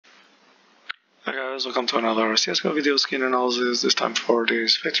Hi guys, welcome to another CSGO video skin analysis, this time for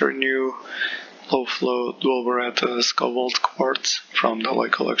this factory new low flow dual Berettas Cobalt Quartz from the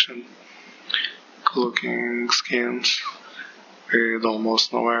Light collection. Cool looking skins with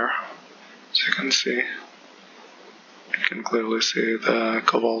almost nowhere, as you can see. You can clearly see the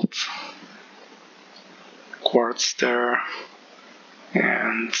Cobalt Quartz there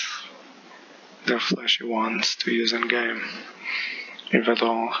and they're flashy ones to use in game. Even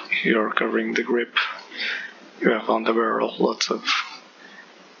though you're covering the grip, you have on the barrel lots of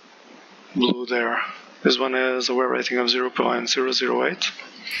blue there. This one has a wear rating of 0.008.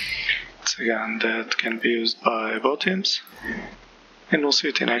 It's a gun that can be used by both teams, and we'll see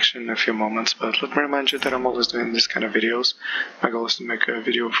it in action in a few moments, but let me remind you that I'm always doing this kind of videos. My goal is to make a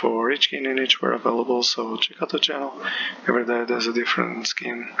video for each skin and each where available, so check out the channel. Every day there's a different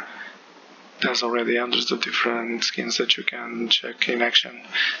skin. There's already hundreds of different skins that you can check in action.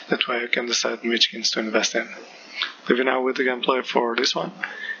 That way you can decide which skins to invest in. Leave you now with the gameplay for this one,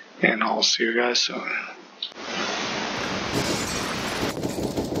 and I'll see you guys soon.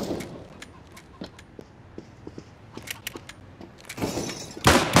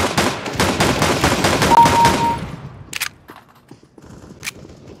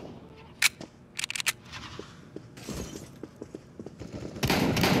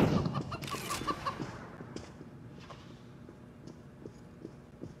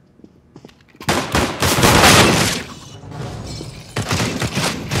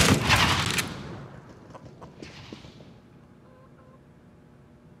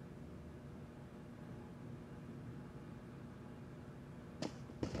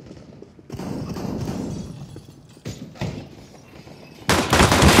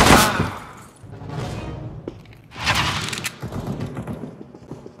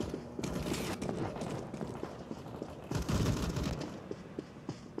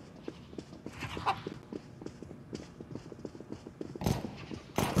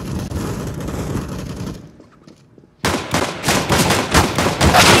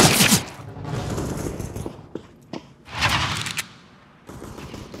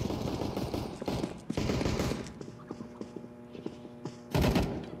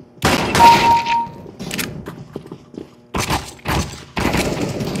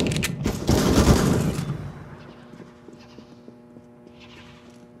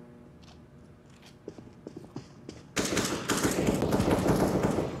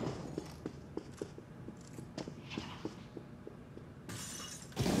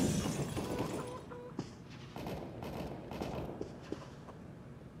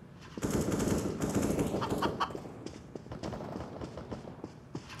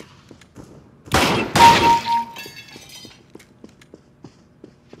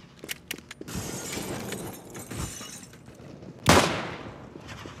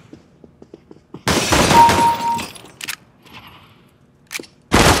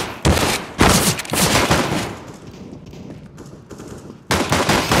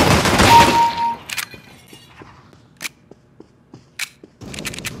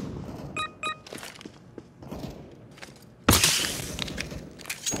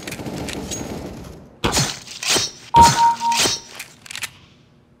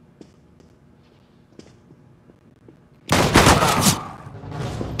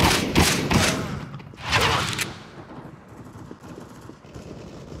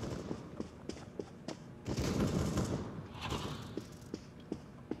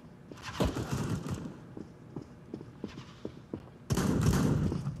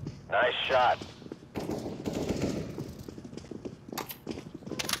 Nice shot.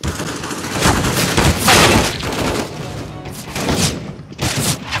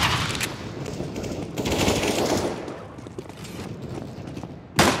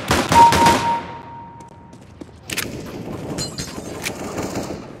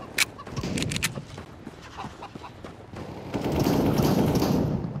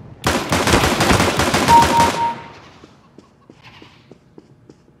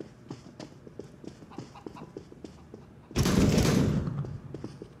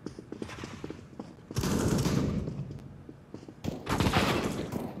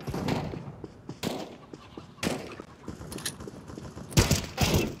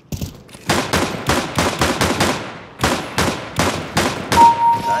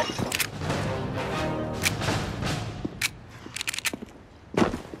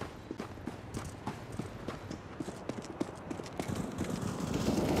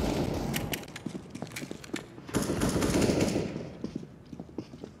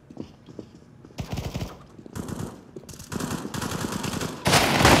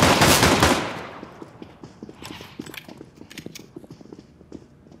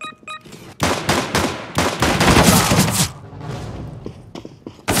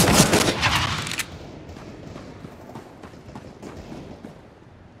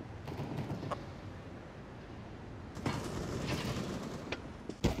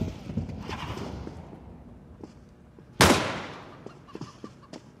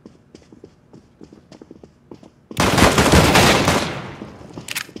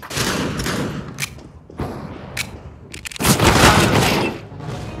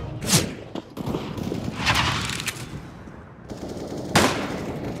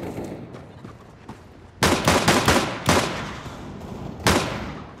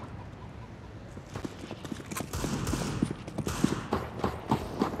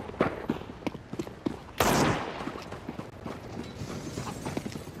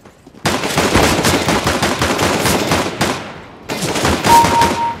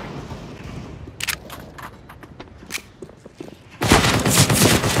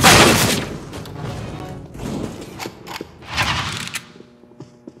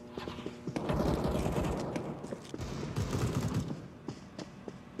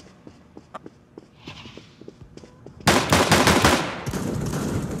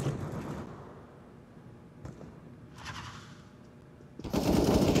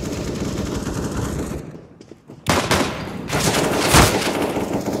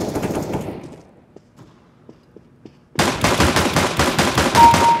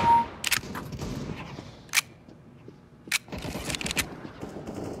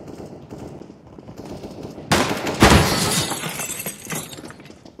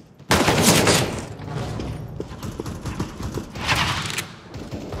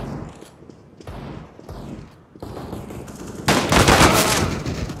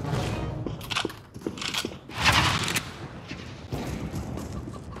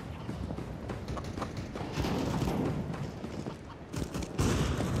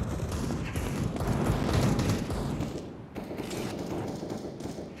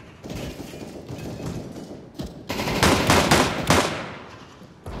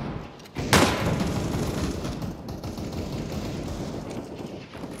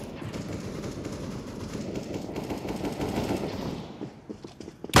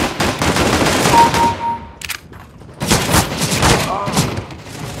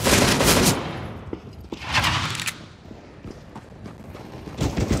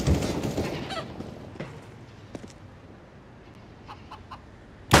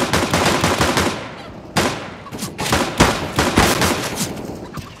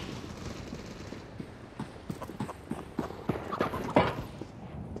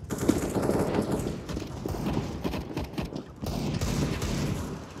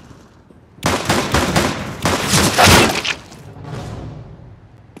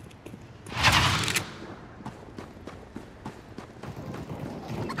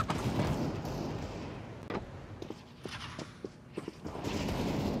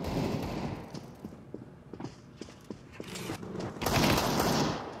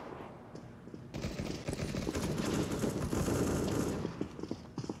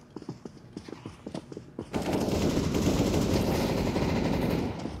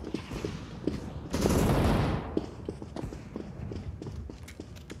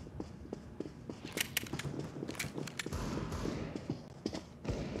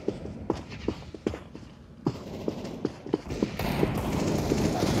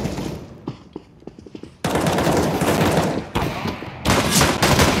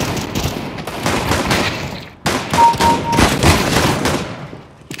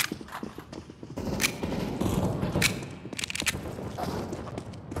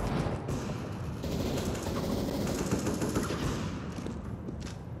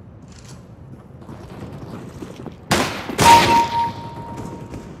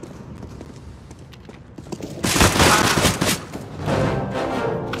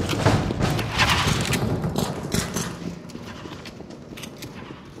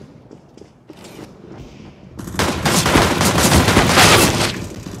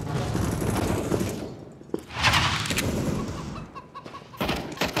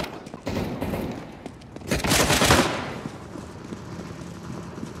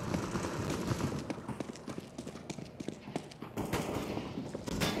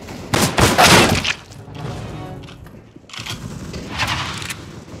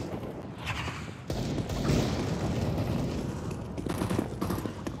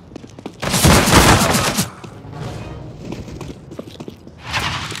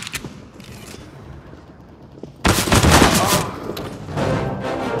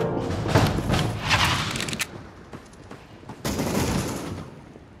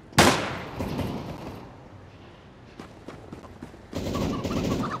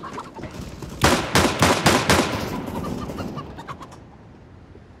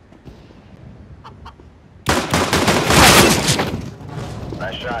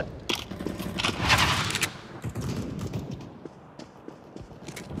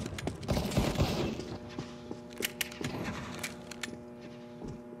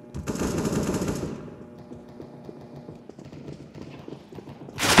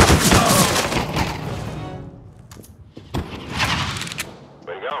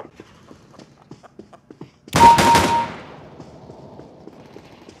 go.